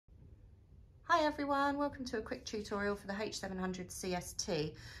Hi everyone, welcome to a quick tutorial for the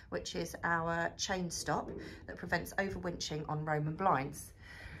H700CST, which is our chain stop that prevents over winching on Roman blinds.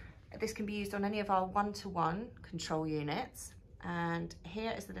 This can be used on any of our one-to-one control units, and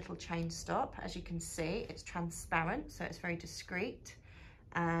here is the little chain stop. As you can see, it's transparent, so it's very discreet,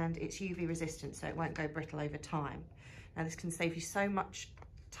 and it's UV resistant, so it won't go brittle over time. Now this can save you so much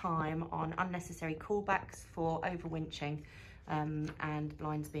time on unnecessary callbacks for over winching and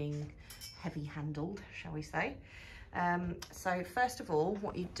blinds being heavy handled, shall we say. So first of all,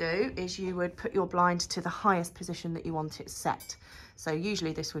 what you do is you would put your blind to the highest position that you want it set. So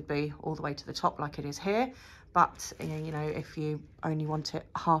usually this would be all the way to the top like it is here, but you know, if you only want it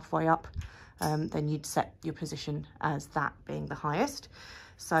halfway up, then you'd set your position as that being the highest.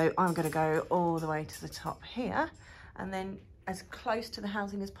 So I'm going to go all the way to the top here, and then as close to the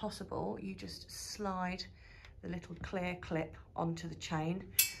housing as possible, you just slide the little clear clip onto the chain,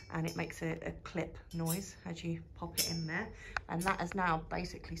 and it makes a clip noise as you pop it in there, and that has now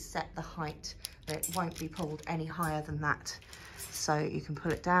basically set the height. It won't be pulled any higher than that, so you can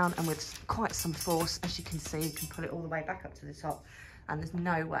pull it down, and with quite some force, as you can see, you can pull it all the way back up to the top, and there's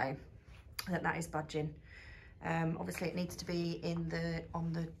no way that that is budging. Obviously it needs to be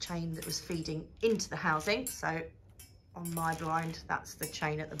on the chain that was feeding into the housing. So on my blind, that's the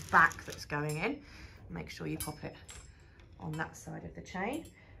chain at the back that's going in. Make sure you pop it on that side of the chain.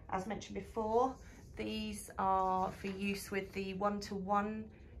 As mentioned before, these are for use with the one-to-one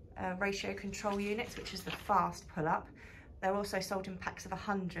ratio control units, which is the fast pull-up. They're also sold in packs of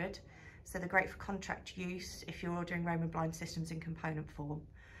 100, so they're great for contract use if you're ordering Roman blind systems in component form.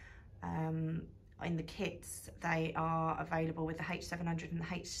 In the kits, they are available with the H700 and the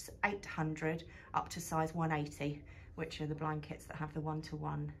H800 up to size 180, which are the blind kits that have the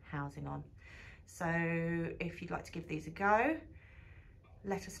one-to-one housing on. So if you'd like to give these a go,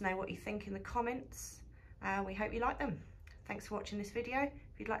 let us know what you think in the comments. We hope you like them. Thanks for watching this video.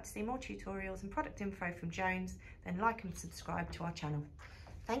 If you'd like to see more tutorials and product info from Jones, then like and subscribe to our channel.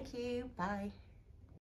 Thank you, bye.